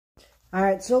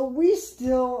Alright, so we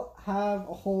still have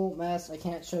a whole mess. I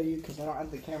can't show you because I don't have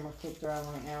the camera flipped around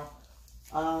right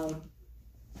now.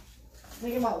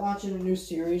 Thinking about launching a new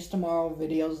series tomorrow,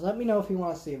 videos. Let me know if you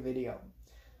want to see a video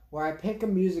where I pick a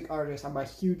music artist I'm a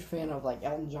huge fan of, like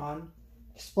Elton John.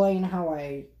 Explain how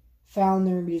I found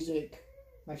their music,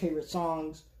 my favorite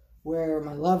songs, where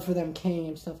my love for them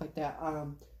came, stuff like that.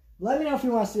 Let me know if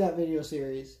you want to see that video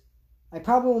series. I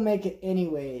probably will make it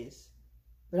anyways.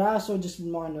 But I also just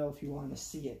want to know if you want to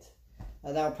see it.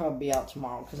 That'll probably be out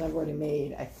tomorrow because I've already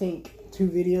made, I think, 2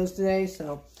 videos today.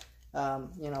 So,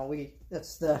 you know,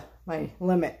 that's my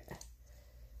limit.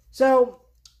 So,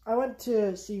 I went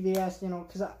to CVS, you know,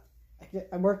 because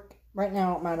I work, right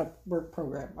now I'm at a work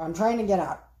program. I'm trying to get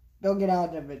out. Don't get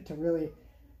out of it to really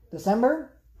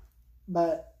December.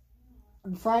 But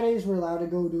on Fridays, we're allowed to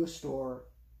go to a store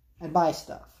and buy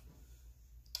stuff.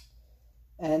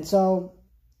 And so,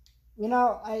 you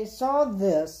know, I saw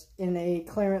this in a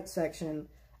clearance section.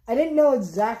 I didn't know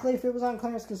exactly if it was on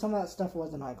clearance because some of that stuff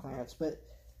wasn't on clearance. But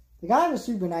the guy was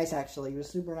super nice, actually. He was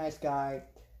a super nice guy.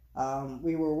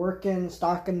 We were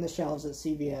stocking the shelves at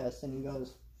CVS. And he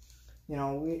goes, you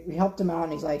know, we helped him out.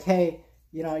 And he's like, hey,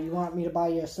 you know, you want me to buy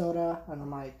you a soda? And I'm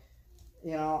like,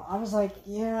 you know, I was like,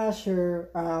 yeah, sure.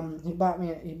 He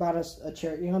bought us a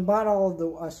chair. You know, bought all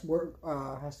of us work,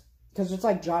 because it's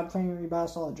like job training, he bought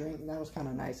us all a drink, and that was kind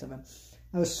of nice of him.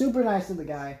 I was super nice to the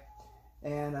guy,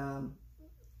 and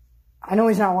I know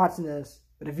he's not watching this,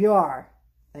 but if you are,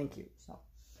 thank you.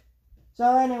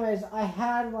 So anyways, I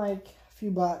had like a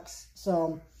few bucks,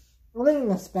 so I really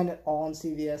didn't spend it all on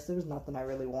CVS. There was nothing I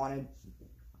really wanted.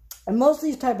 And most of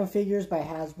these type of figures by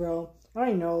Hasbro, I don't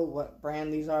even know what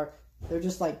brand these are. They're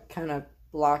just like kind of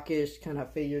blockish kind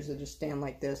of figures that just stand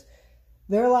like this.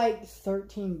 They're like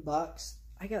 13 bucks.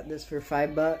 I got this for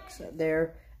 $5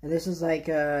 there. And this is like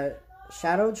a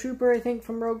Shadow Trooper, I think,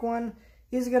 from Rogue One.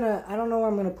 He's gonna, I don't know where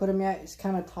I'm gonna put him yet. He's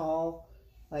kind of tall.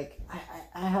 Like,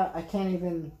 I can't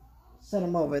even set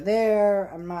him over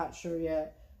there. I'm not sure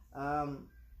yet.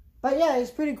 But yeah,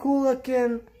 he's pretty cool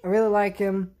looking. I really like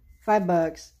him.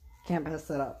 $5. Can't pass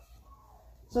that up.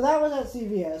 So that was at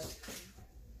CVS.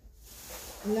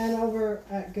 And then over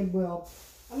at Goodwill,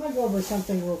 I'm going to go over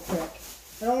something real quick.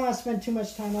 I don't want to spend too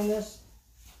much time on this.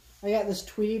 I got this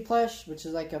Tweety plush, which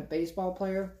is like a baseball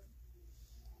player.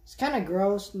 It's kind of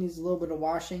gross, needs a little bit of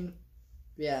washing.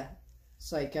 Yeah,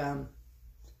 it's like,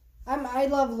 I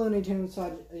love Looney Tunes,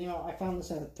 so I found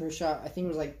this at a thrift shop. I think it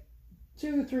was like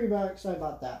 $2-3, so I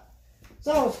bought that.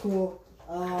 So that was cool.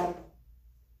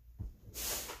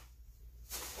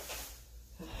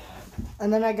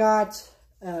 And then I got,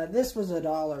 this was $1.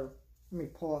 Let me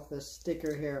pull off this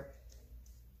sticker here.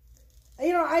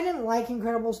 You know, I didn't like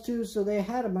Incredibles 2, so they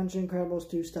had a bunch of Incredibles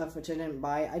 2 stuff, which I didn't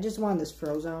buy. I just wanted this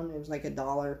Frozone. It was like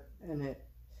 $1, and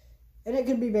it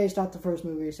could be based off the first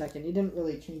movie or second. He didn't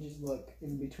really change his look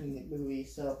in between the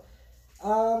movies, so.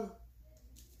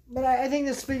 But I think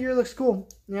this figure looks cool.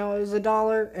 You know, it was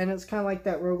 $1, and it's kind of like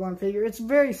that Rogue One figure. It's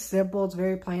very simple. It's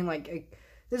very plain. Like,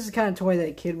 this is the kind of toy that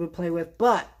a kid would play with,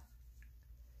 but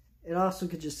it also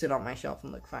could just sit on my shelf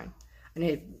and look fine. And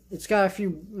it's got a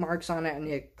few marks on it. I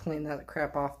need to clean that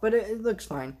crap off. But it looks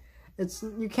fine.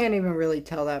 You can't even really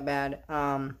tell that bad.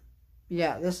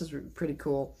 Yeah, this is pretty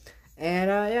cool. And,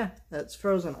 yeah, that's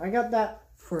Frozen. I got that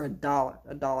for $1.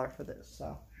 $1 for this.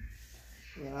 So,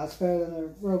 yeah, that's better than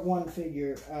the Rogue One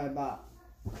figure I bought.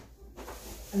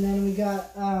 And then we got,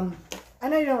 I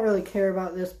know you don't really care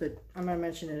about this, but I'm going to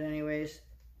mention it anyways.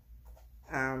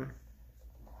 Let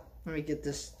me get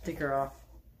this sticker off.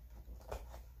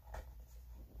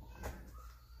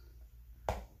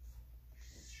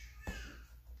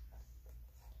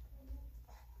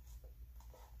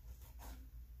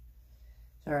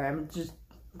 Sorry, I'm just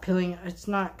peeling. It's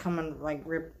not coming like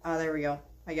rip. Oh, there we go.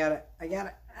 I got it.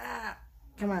 Ah,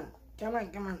 come on.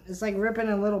 It's like ripping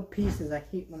in little pieces. I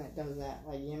hate when it does that.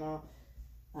 Like, you know,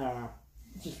 I don't know.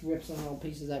 It just rips in little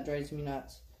pieces. That drives me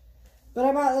nuts. But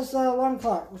I bought this alarm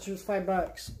clock, which was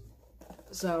 $5.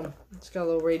 So, it's got a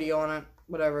little radio on it,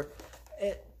 whatever.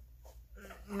 You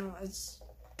know,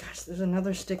 gosh, there's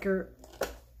another sticker.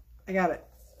 I got it.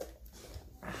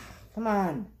 Come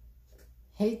on.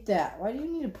 Hate that. Why do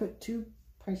you need to put 2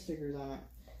 price stickers on it?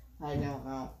 I don't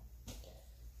know.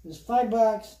 It was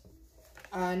 $5.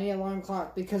 I need an alarm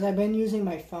clock because I've been using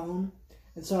my phone.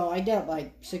 And so I get up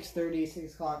like 6:30,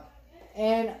 6 o'clock.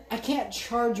 And I can't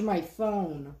charge my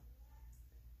phone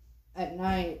at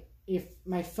night if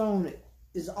my phone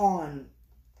is on,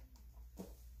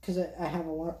 because I have a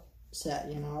alarm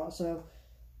set, you know. So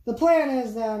the plan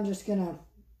is that I'm just gonna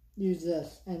use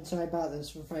this, and so I bought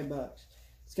this for $5.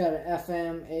 It's got an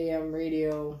FM, AM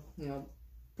radio, you know,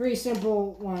 Pretty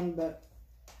simple one, but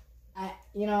I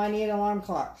need an alarm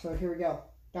clock, so here we go.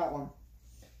 Got one.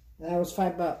 And that was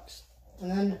 $5. And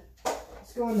then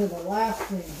let's go into the last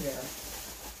thing here.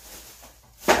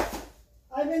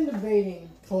 I've been debating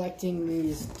collecting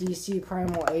these DC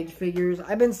Primal Age figures.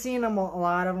 I've been seeing them, a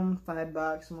lot of them,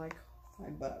 $5. I'm like,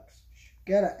 $5.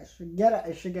 I should get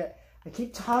it. I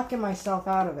keep talking myself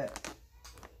out of it.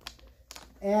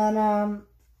 And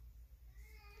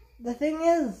the thing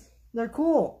is, they're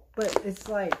cool, but it's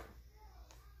like,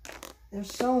 there's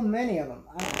so many of them.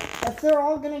 If they're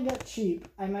all gonna get cheap,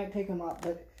 I might pick them up,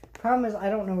 but problem is I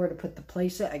don't know where to put the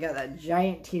playset. I got that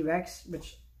giant T-Rex,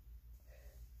 which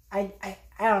I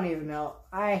don't even know.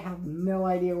 I have no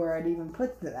idea where I'd even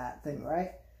put that thing,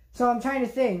 right? So I'm trying to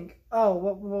think, oh,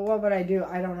 what would I do?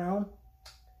 I don't know.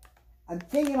 I'm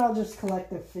thinking I'll just collect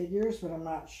the figures, but I'm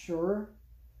not sure.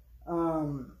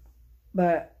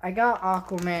 But I got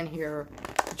Aquaman here,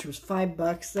 which was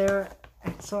 $5 there.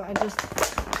 And so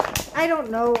I don't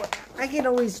know. I could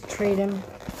always trade him.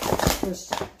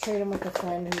 Just trade him with a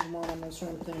friend who's more on this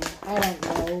sort of thing. I don't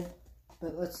know.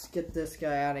 But let's get this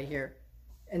guy out of here.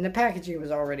 And the packaging was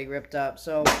already ripped up,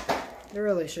 so they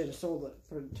really should have sold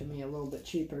it to me a little bit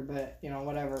cheaper, but, you know,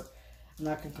 whatever. I'm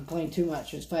not going to complain too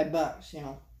much. It's $5, you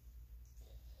know.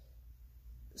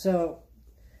 So,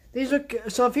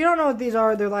 so if you don't know what these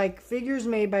are, they're like figures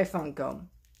made by Funko.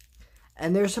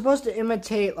 And they're supposed to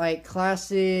imitate, like,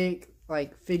 classic,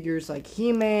 like, figures like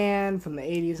He-Man from the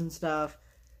 80s and stuff.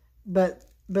 But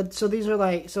so these are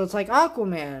like, so it's like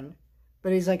Aquaman,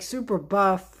 but he's like super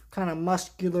buff, kind of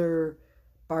muscular,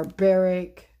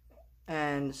 barbaric,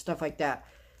 and stuff like that.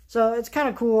 So it's kind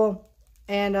of cool.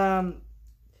 And,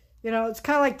 you know, it's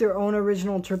kind of like their own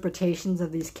original interpretations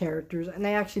of these characters. And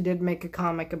they actually did make a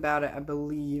comic about it, I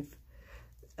believe.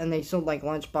 And they sold like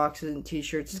lunchboxes and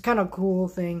t-shirts. It's kind of a cool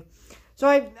thing. So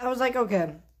I was like,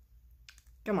 okay,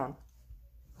 come on.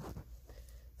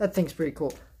 That thing's pretty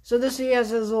cool. So he has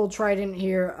his little trident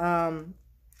here.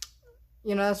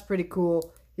 You know, that's pretty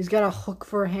cool. He's got a hook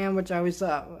for a hand, which I always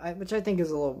thought, which I think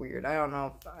is a little weird. I don't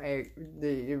know if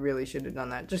they really should have done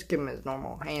that. Just give him his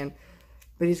normal hand.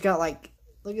 But he's got like,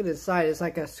 look at his side. It's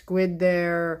like a squid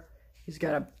there. He's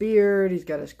got a beard. He's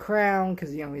got his crown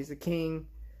because, you know, he's the king.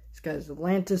 He's got his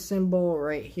Atlantis symbol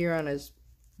right here on his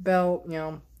belt, you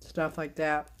know, stuff like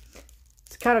that.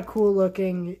 It's kind of cool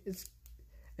looking.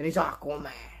 And he's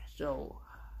Aquaman, so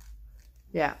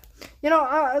yeah. You know,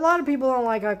 a lot of people don't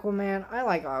like Aquaman. I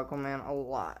like Aquaman a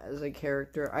lot as a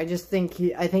character. I just think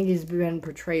he's been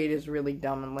portrayed as really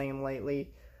dumb and lame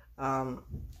lately. And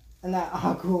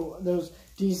those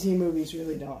DC movies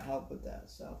really don't help with that.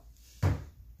 So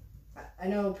I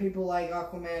know people like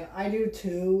Aquaman. I do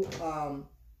too.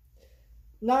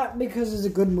 Not because it's a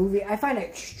good movie. I find it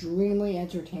extremely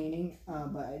entertaining.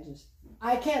 But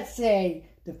I can't say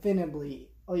definitively,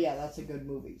 oh yeah, that's a good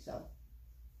movie. So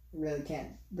really can't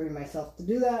bring myself to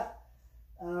do that.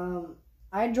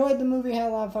 I enjoyed the movie, had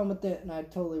a lot of fun with it, and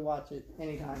I'd totally watch it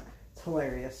anytime. It's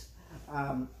hilarious.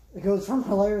 It goes from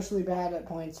hilariously bad at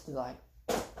points to like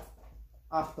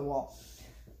off the wall.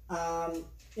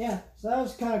 Yeah, so that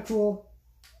was kind of cool.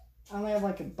 I only have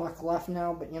like $1 left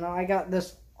now, but you know, I got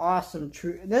this awesome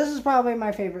this is probably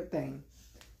my favorite thing.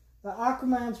 The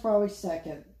Aquaman's probably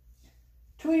second.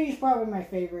 Tweety's probably my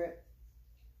favorite.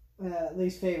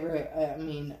 Least favorite. I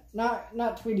mean,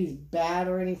 not Tweety's bad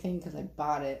or anything because I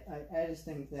bought it. I just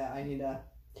think that I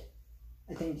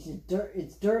think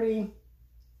it's dirty,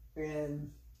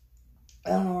 and I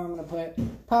don't know where I'm gonna put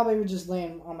it. Probably would just lay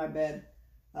on my bed.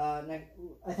 I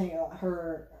think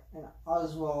her and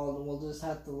Oswald will just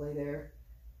have to lay there.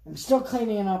 I'm still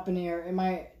cleaning it up in here.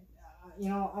 You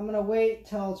know, I'm gonna wait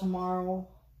till tomorrow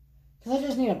because I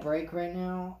just need a break right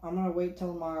now. I'm gonna wait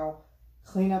till tomorrow.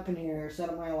 Clean up in here, set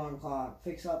up my alarm clock,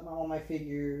 fix up all my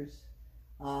figures,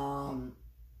 and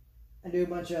do a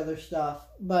bunch of other stuff.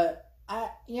 But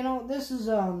you know, this is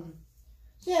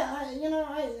yeah,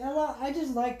 I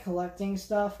just like collecting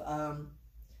stuff.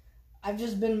 I've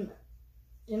just been,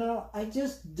 you know, I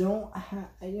just don't have,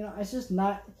 you know, it's just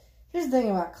not. Here's the thing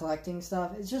about collecting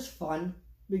stuff: it's just fun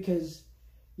because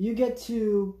you get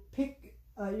to pick,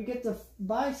 you get to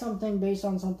buy something based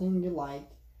on something you like.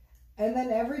 And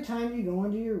then every time you go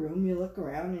into your room, you look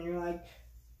around and you're like,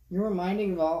 you're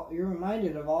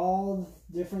reminded of all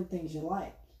the different things you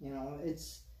like. You know,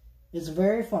 it's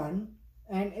very fun,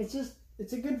 and it's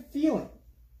a good feeling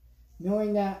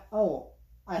knowing that, oh,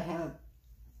 I have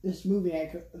this movie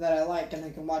that I like and I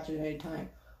can watch it at any time.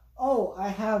 Oh, I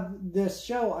have this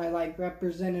show I like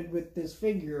represented with this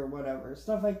figure or whatever,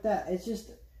 stuff like that.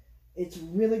 It's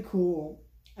really cool,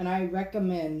 and I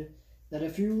recommend that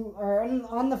if you are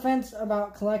on the fence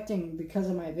about collecting because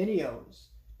of my videos,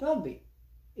 don't be.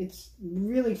 It's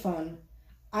really fun.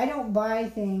 I don't buy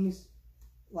things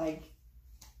like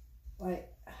I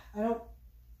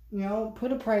don't,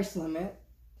 put a price limit.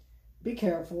 Be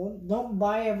careful. Don't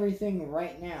buy everything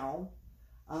right now.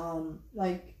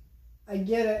 I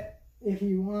get it if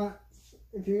you're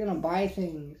going to buy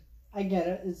things. I get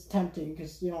it. It's tempting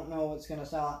because you don't know what's going to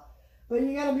sell out. But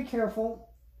you got to be careful.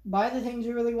 Buy the things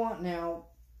you really want now,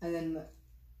 and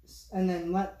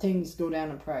then let things go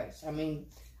down in price. I mean,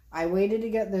 I waited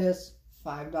to get this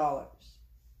 $5.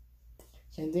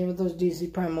 Same thing with those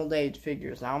DC Primal Age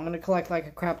figures. Now I'm going to collect like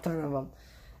a crap ton of them.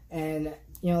 And,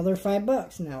 they're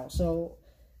 $5 now. So,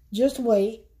 just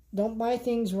wait. Don't buy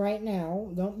things right now.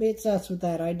 Don't be obsessed with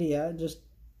that idea. Just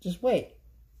wait.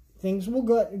 Things will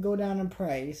go down in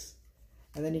price.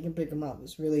 And then you can pick them up.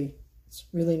 It's really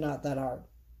not that hard.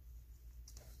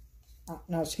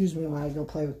 Now, excuse me while I go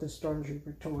play with this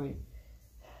Stormtrooper toy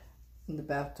in the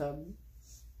bathtub.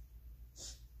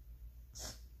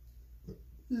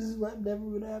 This is why I'm never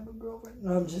going to have a girlfriend.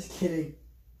 No, I'm just kidding.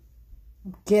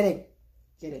 I'm kidding.